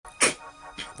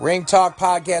Ringtalk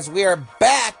Podcast. We are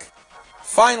back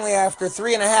finally after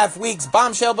 3.5 weeks.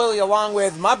 Bombshell Billy along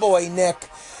with my boy Nick.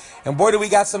 And boy, do we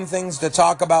got some things to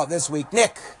talk about this week.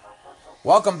 Nick,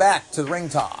 welcome back to Ring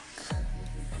Talk.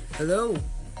 Hello.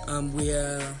 We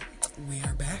are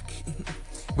back.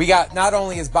 We got, not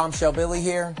only is Bombshell Billy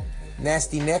here,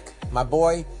 Nasty Nick, my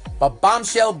boy, but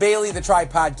Bombshell Bailey, the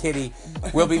Tripod Kitty,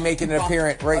 will be making an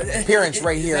appearance right here is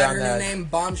that on her the new name,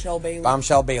 Bombshell Bailey.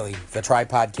 Bombshell Bailey, the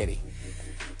Tripod Kitty.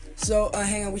 So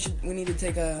hang on, we need to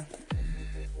take a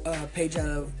page out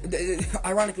of.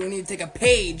 Ironically, we need to take a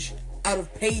page out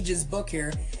of Paige's book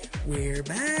here. We're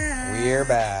back. We're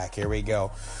back. Here we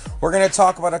go. We're going to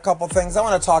talk about a couple things. I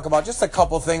want to talk about just a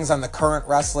couple things on the current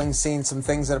wrestling scene, some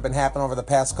things that have been happening over the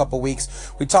past couple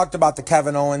weeks. We talked about the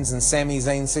Kevin Owens and Sami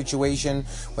Zayn situation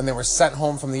when they were sent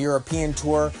home from the European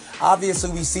tour.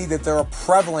 Obviously, we see that they're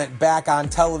prevalent back on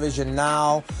television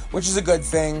now, which is a good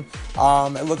thing.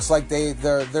 It looks like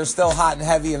they're still hot and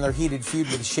heavy in their heated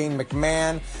feud with Shane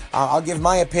McMahon. I'll give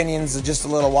my opinions in just a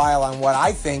little while on what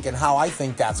I think and how I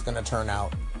think that's going to turn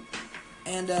out.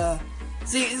 And,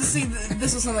 see,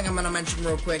 this is something I'm going to mention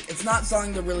real quick. It's not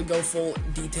something to really go full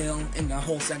detail in the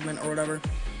whole segment or whatever.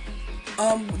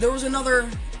 There was another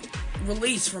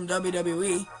release from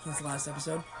WWE since the last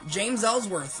episode. James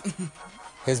Ellsworth.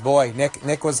 His boy,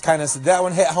 Nick was kind of, that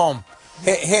one hit home.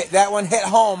 That one hit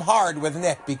home hard with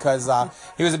Nick because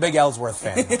he was a big Ellsworth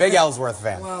fan. Big Ellsworth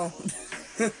fan.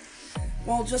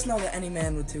 Well, just know that any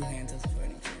man with two hands has a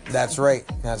fighting chance. That's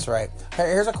right. Hey,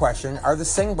 here's a question. Are the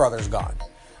Singh brothers gone?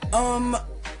 Or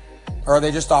are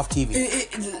they just off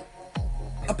TV?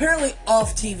 Apparently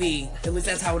off TV. At least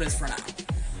that's how it is for now.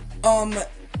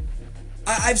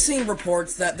 I've seen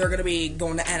reports that they're going to be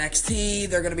going to NXT.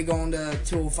 They're going to be going to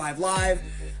 205 Live.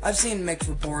 I've seen mixed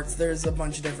reports. There's a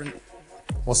bunch of different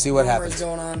We'll see what happens.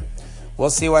 going on.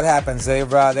 We'll see what happens. They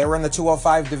were in the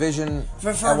 205 division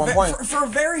at one point. For a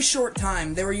very short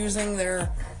time, they were using their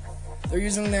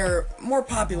more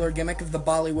popular gimmick of the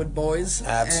Bollywood Boys.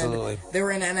 Absolutely. And they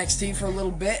were in NXT for a little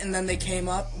bit, and then they came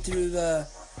up to the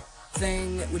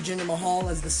thing with Jinder Mahal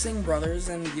as the Singh brothers,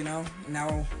 and,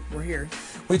 now we're here.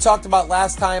 We talked about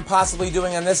last time possibly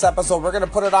doing in this episode. We're going to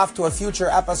put it off to a future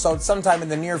episode sometime in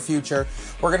the near future.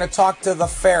 We're going to talk to the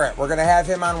Ferret. We're going to have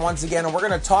him on once again, and we're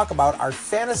going to talk about our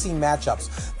fantasy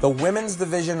matchups. The women's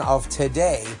division of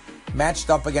today matched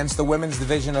up against the women's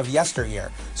division of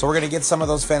yesteryear. So we're going to get some of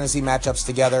those fantasy matchups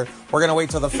together. We're going to wait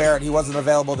till the Ferret. He wasn't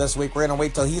available this week. We're going to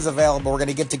wait till he's available. We're going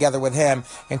to get together with him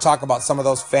and talk about some of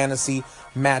those fantasy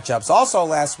matchups. Also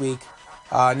last week,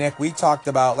 Nick, we talked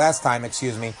about a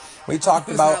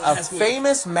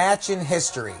famous match in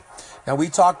history. Now, we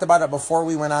talked about it before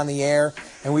we went on the air,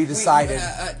 and we decided...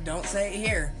 don't say it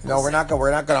here. No, we're not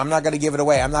going to. I'm not going to give it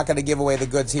away. I'm not going to give away the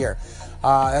goods here.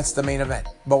 That's the main event.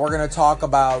 But we're going to talk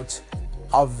about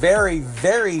a very,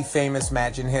 very famous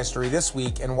match in history this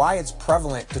week and why it's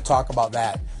prevalent to talk about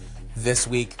that this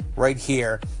week right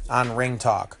here on Ring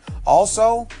Talk.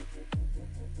 Also,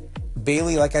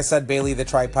 Bailey, like I said, Bailey the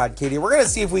Tripod Kitty. We're going to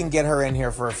see if we can get her in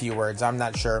here for a few words. I'm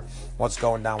not sure what's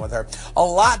going down with her. A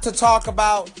lot to talk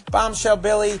about. Bombshell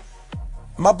Billy,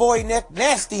 my boy Nick,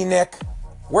 Nasty Nick.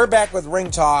 We're back with Ring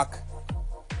Talk.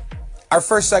 Our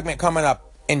first segment coming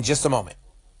up in just a moment.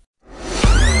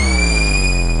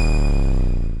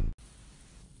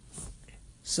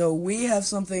 So we have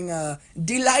something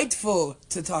delightful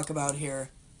to talk about here,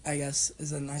 I guess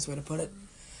is a nice way to put it.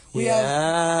 We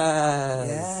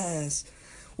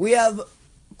have,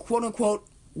 quote-unquote,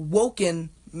 woken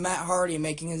Matt Hardy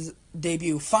making his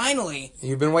debut. Finally.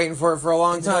 You've been waiting for it for a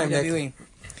long time, Nick.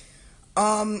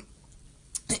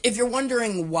 If you're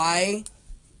wondering why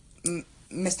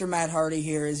Mr. Matt Hardy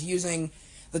here is using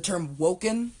the term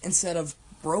woken instead of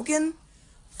broken,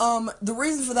 the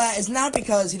reason for that is not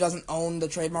because he doesn't own the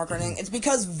trademark or anything. It's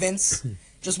because Vince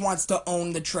just wants to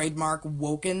own the trademark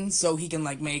woken so he can,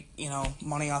 make,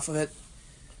 money off of it,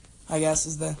 I guess,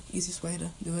 is the easiest way to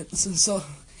do it.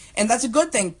 And that's a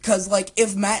good thing, because,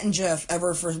 if Matt and Jeff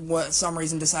ever, for some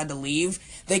reason, decide to leave,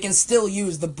 they can still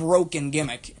use the broken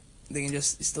gimmick. They can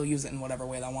just still use it in whatever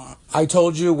way they want. I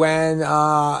told you when,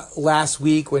 last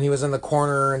week, when he was in the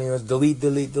corner and he was delete,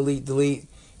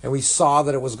 and we saw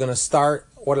that it was going to start,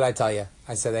 what did I tell you?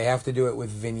 I said they have to do it with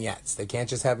vignettes. They can't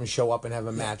just have him show up and have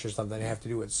a match or something. They have to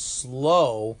do it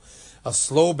slow, a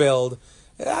slow build.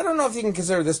 I don't know if you can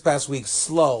consider this past week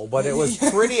slow, but it was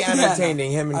pretty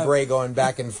entertaining, him and Bray going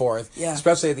back and forth,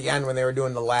 especially at the end when they were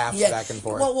doing the laughs back and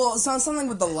forth. Well, so something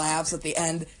with the laughs at the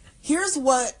end. Here's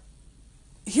what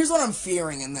I'm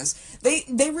fearing in this.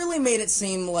 They really made it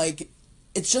seem like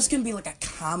it's just going to be like a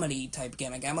comedy type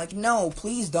gimmick. I'm like, no,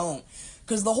 please don't.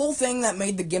 because the whole thing that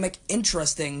made the gimmick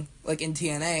interesting, like in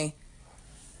TNA,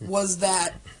 was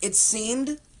that it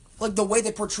seemed like the way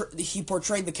he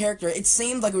portrayed the character, it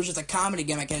seemed like it was just a comedy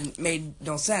gimmick and it made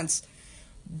no sense,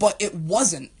 but it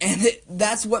wasn't, and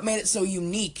that's what made it so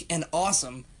unique and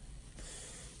awesome.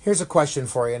 Here's a question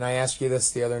for you, and I asked you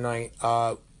this the other night.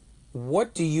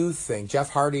 What do you think?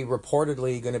 Jeff Hardy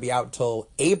reportedly going to be out till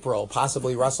April,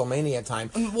 possibly WrestleMania time.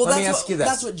 Well, Let me ask you this.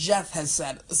 That's what Jeff has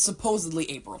said,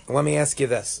 supposedly April. Let me ask you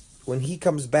this. When he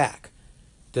comes back,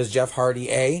 does Jeff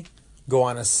Hardy, A, go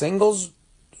on a singles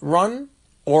run,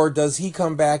 or does he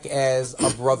come back as a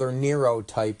Brother Nero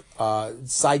type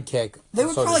sidekick? They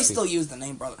would probably still use the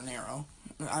name Brother Nero.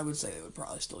 I would say they would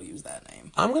probably still use that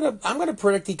name. I'm gonna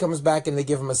predict he comes back and they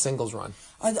give him a singles run.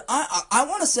 I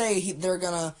want to say they're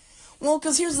gonna. Well,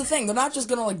 because here's the thing: they're not just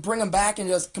gonna like bring him back and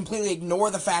just completely ignore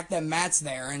the fact that Matt's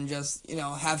there and just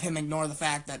have him ignore the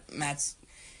fact that Matt's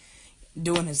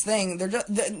doing his thing.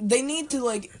 They need to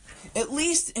like at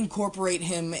least incorporate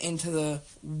him into the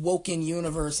Woken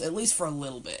universe at least for a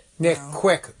little bit. Nick,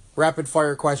 quick rapid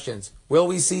fire questions: will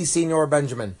we see Senor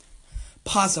Benjamin?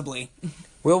 Possibly.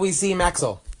 Will we see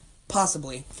Maxwell?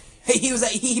 Possibly. Hey,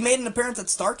 he made an appearance at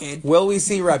Starrcade. Will we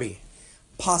see Rebby?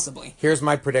 Possibly. Here's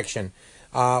my prediction.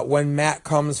 When Matt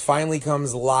finally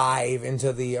comes live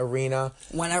into the arena,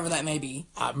 whenever that may be,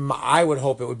 I would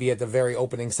hope it would be at the very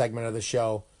opening segment of the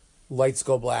show. Lights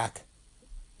go black.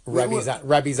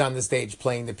 Rebby's on the stage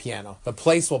playing the piano. The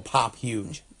place will pop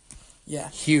huge. Yeah.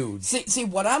 Huge. See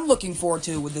what I'm looking forward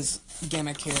to with this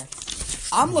gimmick here.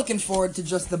 I'm looking forward to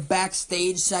just the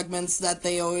backstage segments that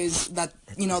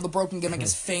the Broken Gimmick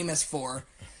is famous for.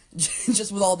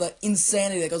 Just with all the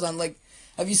insanity that goes on. Like,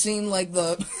 have you seen like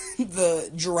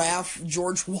the giraffe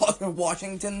George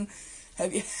Washington?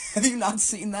 Have you not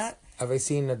seen that? Have I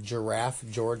seen a giraffe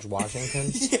George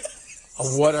Washington? Yeah.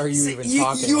 What are you even talking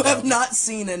about? You have not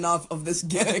seen enough of this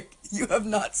gimmick. You have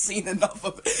not seen enough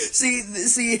of it.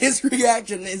 See, his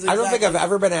reaction is exactly... I don't think I've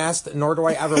ever been asked, nor do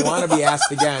I ever want to be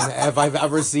asked again, if I've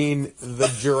ever seen the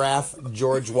giraffe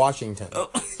George Washington.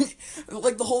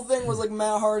 Like, the whole thing was, like,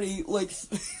 Matt Hardy, like,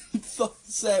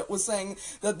 was saying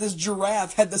that this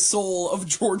giraffe had the soul of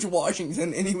George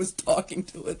Washington, and he was talking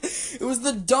to it. It was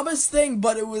the dumbest thing,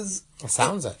 but it was... It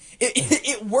sounds it.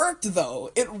 It worked,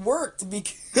 though. It worked,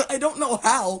 because I don't know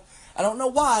how, I don't know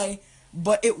why,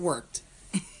 but it worked.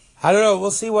 I don't know. We'll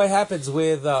see what happens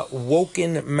with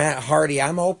Woken Matt Hardy.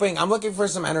 I'm looking for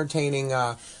some entertaining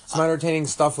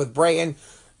stuff with Bray. And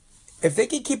if they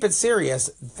could keep it serious,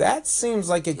 that seems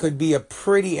like it could be a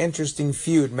pretty interesting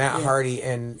feud, Matt Hardy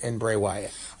and Bray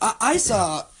Wyatt. I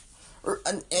saw,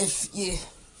 if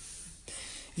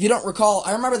you don't recall,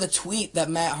 I remember the tweet that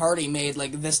Matt Hardy made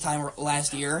like this time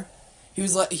last year.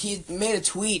 He made a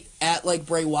tweet at like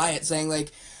Bray Wyatt saying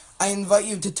like, I invite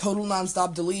you to Total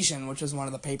Nonstop Deletion, which was one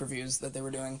of the pay-per-views that they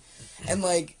were doing. And,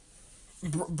 like,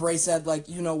 Bray said, like,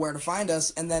 you know where to find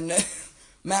us. And then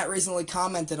Matt recently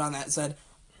commented on that and said,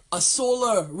 a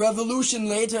solar revolution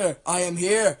later, I am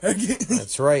here.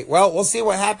 That's right. Well, we'll see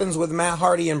what happens with Matt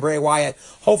Hardy and Bray Wyatt.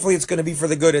 Hopefully it's going to be for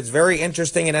the good. It's very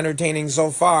interesting and entertaining so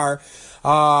far.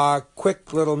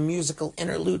 Quick little musical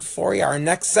interlude for you. Our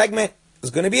next segment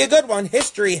is going to be a good one.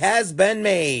 History has been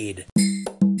made.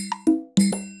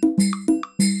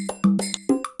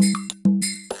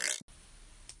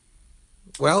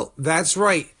 Well, that's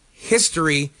right.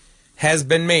 History has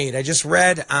been made. I just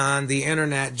read on the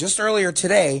internet just earlier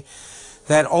today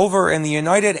that over in the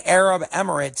United Arab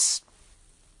Emirates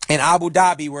in Abu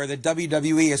Dhabi, where the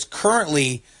WWE is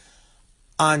currently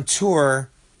on tour,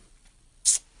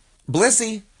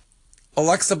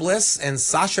 Alexa Bliss and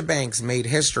Sasha Banks made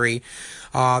history.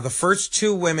 The first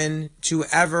two women to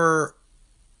ever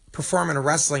perform in a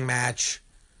wrestling match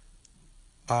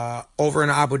over in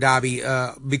Abu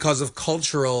Dhabi, because of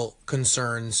cultural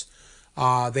concerns,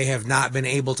 they have not been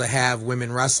able to have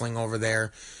women wrestling over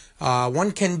there.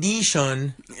 One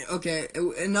condition. Okay,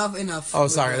 enough. Oh,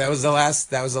 sorry, that was the last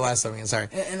segment. Sorry.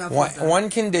 Enough. One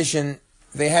condition: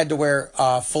 they had to wear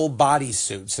full body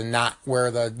suits and not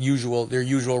wear their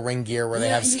usual ring gear where they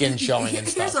have skin showing and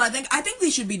stuff. Here's what I think. I think they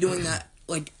should be doing that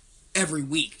like every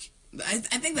week. I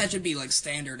think that should be like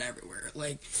standard everywhere.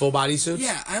 Like full body suits?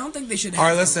 Yeah, I don't think they should have. All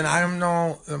right, listen, I don't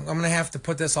know. I'm going to have to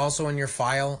put this also in your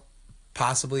file,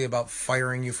 possibly about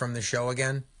firing you from the show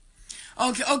again.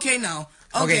 Okay, no.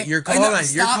 Okay, you're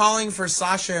calling for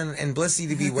Sasha and Blissy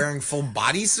to be wearing full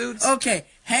body suits? Okay,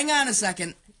 hang on a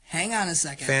second.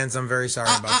 Fans, I'm very sorry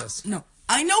about this. No,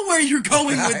 I know where you're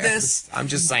going with this. I'm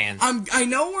just saying. I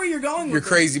know where you're going with this.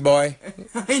 You're crazy, boy.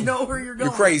 I know where you're going.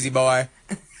 You're crazy, boy.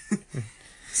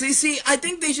 See, I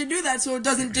think they should do that so it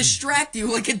doesn't distract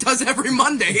you like it does every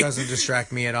Monday. It doesn't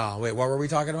distract me at all. Wait, what were we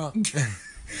talking about?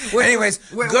 Anyways,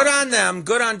 good on them.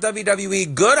 Good on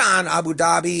WWE. Good on Abu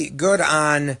Dhabi. Good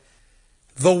on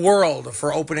the world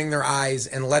for opening their eyes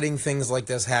and letting things like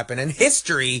this happen. And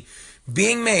history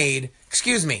being made,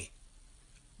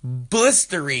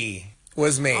 Blistery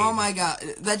was made. Oh my God,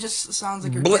 that just sounds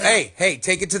like hey,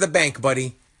 take it to the bank,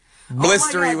 buddy.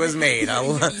 Blistery was made.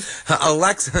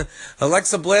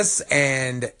 Alexa Bliss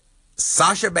and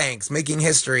Sasha Banks making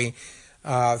history.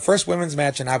 First women's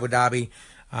match in Abu Dhabi.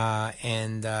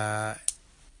 And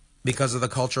because of the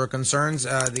cultural concerns,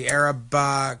 the Arab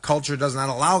culture does not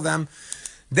allow them.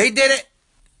 They did it.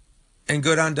 And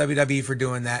good on WWE for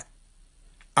doing that.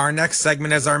 Our next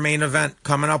segment is our main event.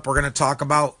 Coming up, we're going to talk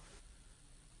about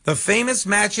the famous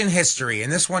match in history.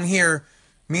 And this one here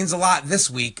means a lot this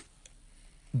week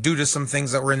due to some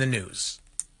things that were in the news.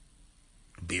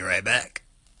 Be right back.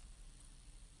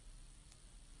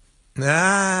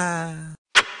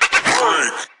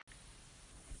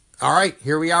 All right,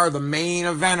 here we are, the main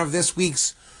event of this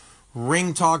week's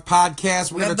Ring Talk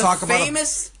podcast. We're going to talk about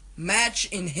famous match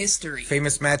in history.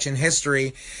 Famous match in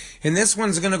history. And this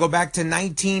one's going to go back to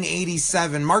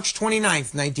 1987, March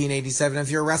 29th, 1987.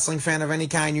 If you're a wrestling fan of any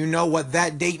kind, you know what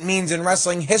that date means in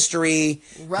wrestling history.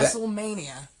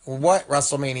 WrestleMania. What?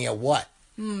 WrestleMania what?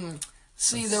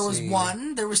 See, there was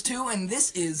 1, there was 2, and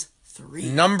this is 3.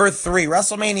 Number 3,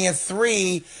 WrestleMania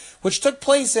 3, which took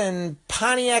place in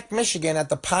Pontiac, Michigan at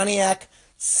the Pontiac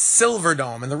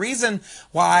Silverdome. And the reason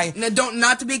why... Now,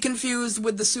 not to be confused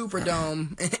with the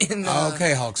Superdome.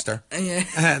 Okay, Hulkster.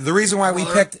 Yeah. The reason why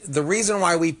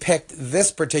we picked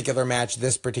this particular match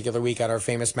this particular week at our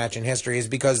famous match in history is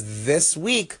because this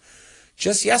week,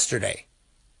 just yesterday,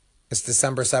 it's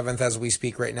December 7th as we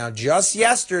speak right now, just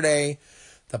yesterday,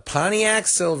 the Pontiac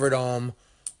Silverdome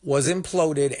was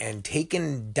imploded and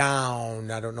taken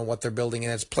down. I don't know what they're building in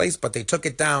its place, but they took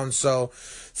it down. So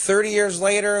 30 years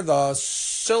later, the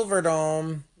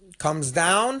Silverdome comes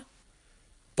down.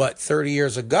 But 30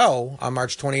 years ago, on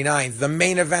March 29th, the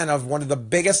main event of one of the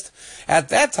biggest, at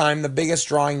that time, the biggest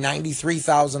drawing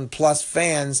 93,000 plus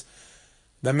fans,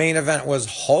 the main event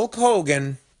was Hulk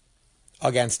Hogan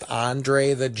against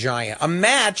Andre the Giant. A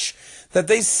match that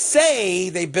they say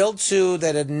they built to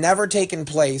that had never taken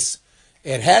place.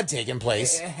 It had taken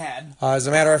place. It had. As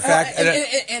a matter of fact.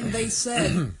 And they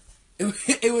said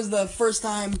it was the first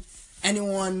time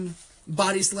anyone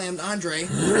body slammed Andre.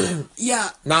 Yeah.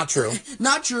 Not true.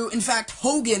 Not true. In fact,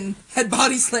 Hogan had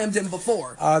body slammed him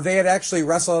before. They had actually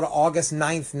wrestled August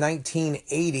 9th,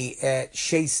 1980 at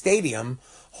Shea Stadium.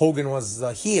 Hogan was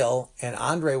the heel and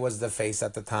Andre was the face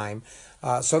at the time.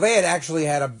 So they had actually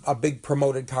had a big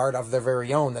promoted card of their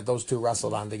very own that those two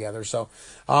wrestled on together. So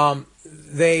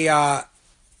they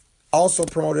also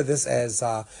promoted this as,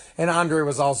 and Andre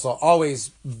was also always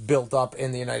built up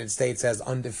in the United States as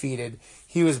undefeated.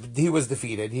 He was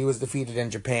defeated. He was defeated in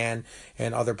Japan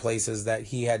and other places that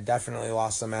he had definitely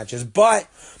lost some matches. But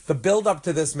the build up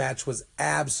to this match was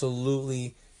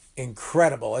absolutely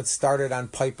incredible. It started on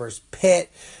Piper's Pit,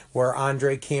 where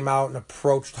Andre came out and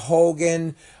approached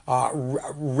Hogan,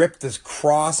 ripped his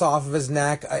cross off of his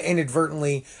neck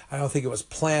inadvertently. I don't think it was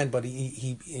planned, but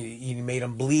he made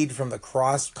him bleed from the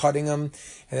cross, cutting him,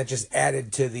 and that just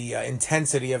added to the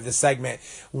intensity of the segment.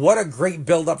 What a great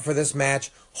build-up for this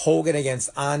match. Hogan against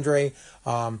Andre.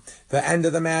 The end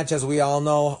of the match, as we all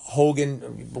know,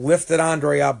 Hogan lifted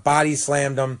Andre up, body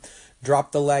slammed him,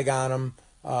 dropped the leg on him.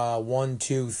 1,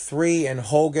 2, 3, and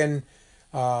Hogan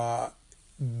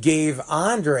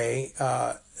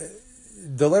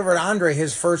delivered Andre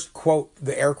his first, quote,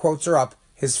 the air quotes are up,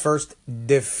 his first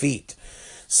defeat.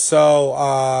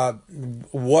 So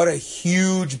what a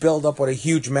huge build-up, what a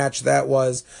huge match that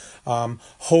was.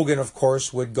 Hogan, of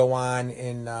course, would go on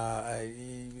in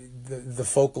the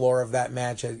folklore of that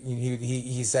match.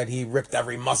 He said he ripped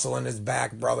every muscle in his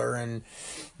back, brother, and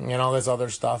all this other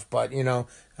stuff. But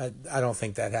I don't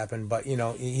think that happened. But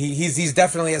he's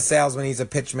definitely a salesman. He's a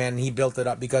pitchman, and he built it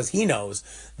up because he knows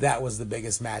that was the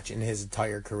biggest match in his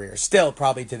entire career. Still,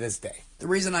 probably to this day. The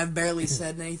reason I've barely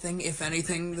said anything, if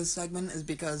anything, this segment is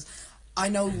because I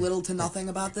know little to nothing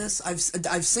about this. I've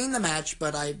seen the match,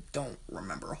 but I don't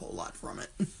remember a whole lot from it.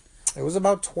 It was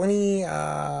about 20.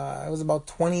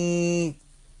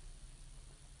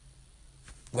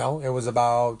 No, it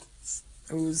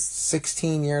was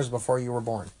 16 years before you were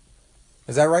born.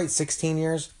 Is that right? 16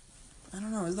 years? I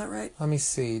don't know. Is that right? Let me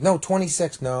see. No,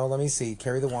 26. No, let me see.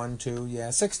 Carry the 1, 2. Yeah,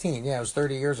 16. Yeah, it was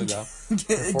 30 years ago.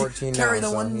 14 carry now.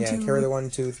 The 1, 2. Yeah, carry the 1,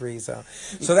 2, 3. So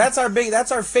that's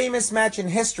our famous match in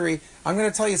history. I'm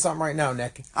gonna tell you something right now,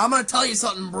 Nick. I'm gonna tell you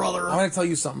something, brother.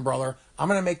 I'm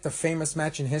gonna make the famous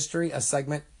match in history a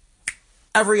segment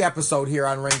every episode here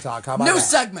on Ring Talk. How about that? New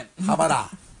segment. How about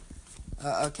that?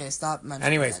 Okay, stop mentioning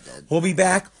Anyways, that. we'll be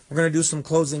back. We're going to do some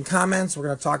closing comments. We're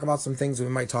going to talk about some things we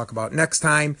might talk about next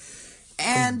time.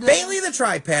 And Bailey the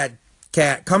Tripod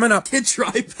Cat coming up. The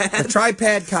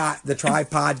tripod. The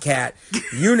tripod cat.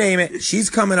 You name it. She's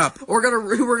coming up. We're gonna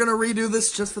redo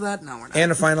this just for that. No, we're not.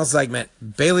 And the final segment,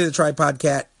 Bailey the Tripod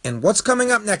Cat. And what's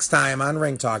coming up next time on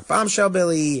Ring Talk? Bombshell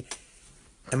Billy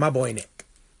and my boy Nick.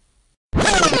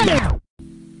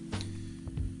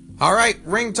 All right,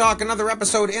 Ring Talk, another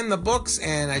episode in the books,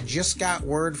 and I just got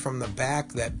word from the back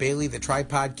that Bailey the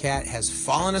Tripod Cat has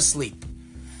fallen asleep.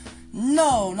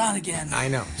 No, not again. I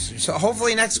know. So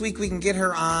hopefully next week we can get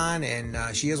her on,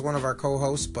 and she is one of our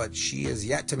co-hosts, but she is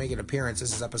yet to make an appearance.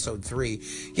 This is episode 3.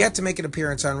 Yet to make an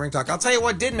appearance on Ring Talk. I'll tell you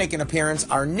what did make an appearance,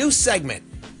 our new segment.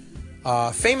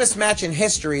 Famous match in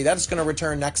history. That's going to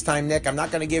return next time, Nick. I'm not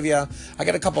going to give you... I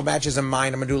got a couple matches in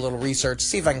mind. I'm going to do a little research,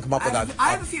 see if I can come up with I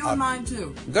have a few in mind,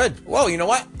 too. Good. Well, you know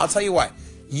what? I'll tell you what.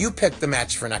 You pick the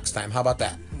match for next time. How about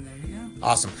that? There you go.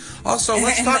 Awesome. Also,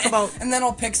 let's talk about... And then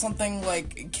I'll pick something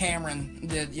like Cameron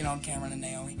did, Cameron and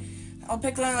Naomi. I'll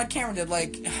pick something like Cameron did,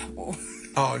 like...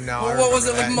 Oh, no. What was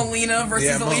it, like Melina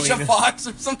versus Alicia Fox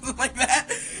or something like that?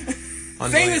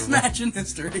 Famous match in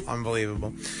history.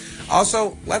 Unbelievable.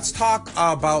 Also, let's talk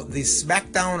about the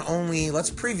SmackDown only. Let's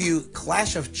preview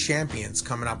Clash of Champions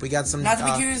coming up. We got some... Not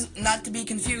to be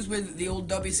confused with the old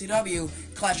WCW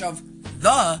Clash of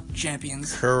the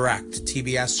Champions. Correct.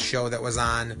 TBS show that was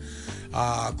on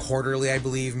quarterly, I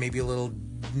believe.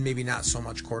 Maybe not so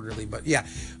much quarterly, but yeah.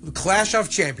 Clash of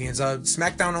Champions, a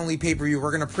SmackDown only pay-per-view.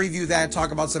 We're going to preview that,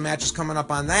 talk about some matches coming up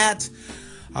on that.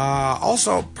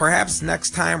 Also, perhaps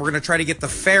next time we're going to try to get the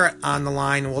Ferret on the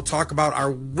line, and we'll talk about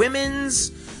our women's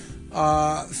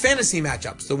fantasy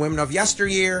matchups, the women of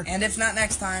yesteryear. And if not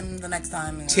next time, the next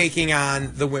time. Taking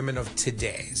on the women of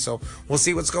today. So we'll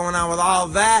see what's going on with all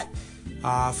of that.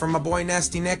 From my boy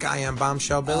Nasty Nick, I am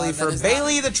Bombshell Billy for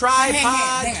Bailey the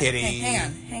Tripod Kitty.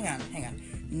 Hang on.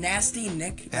 Nasty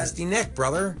Nick? Nasty Nick,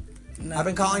 brother. No. I've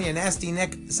been calling you Nasty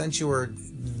Nick since you were...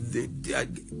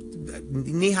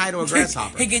 knee-high to a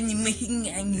grasshopper. Okay.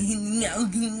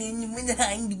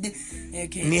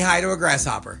 Knee-high to a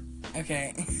grasshopper.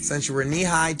 Okay. Since you were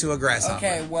knee-high to a grasshopper.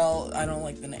 Okay, well, I don't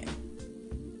like the name.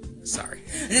 Sorry.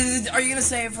 Are you going to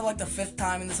say it for like the 5th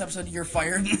time in this episode, you're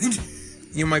fired?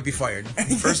 You might be fired.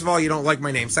 First of all, you don't like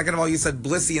my name. Second of all, you said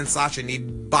Blissy and Sasha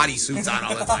need bodysuits on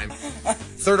all the time.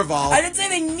 Third of all... I didn't say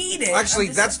they need it. Actually,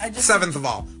 that's 7th of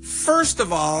all. First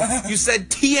of all, you said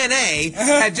TNA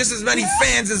had just as many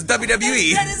fans as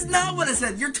WWE. That is not what I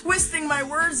said. You're twisting my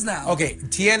words now. Okay,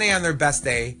 TNA on their best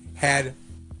day had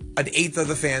an 1/8 of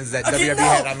the fans that WWE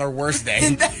had on their worst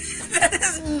day. That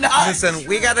is not. Listen,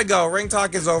 we gotta go. Ring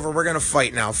Talk is over. We're gonna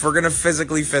fight now. We're gonna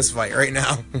physically fist fight right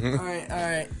now. All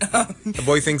right. The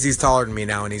boy thinks he's taller than me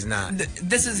now, and he's not.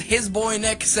 This is his boy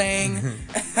Nick saying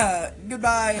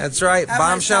goodbye. That's right. Have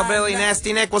Bombshell a nice time. Billy,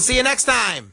 Nasty Nick. We'll see you next time.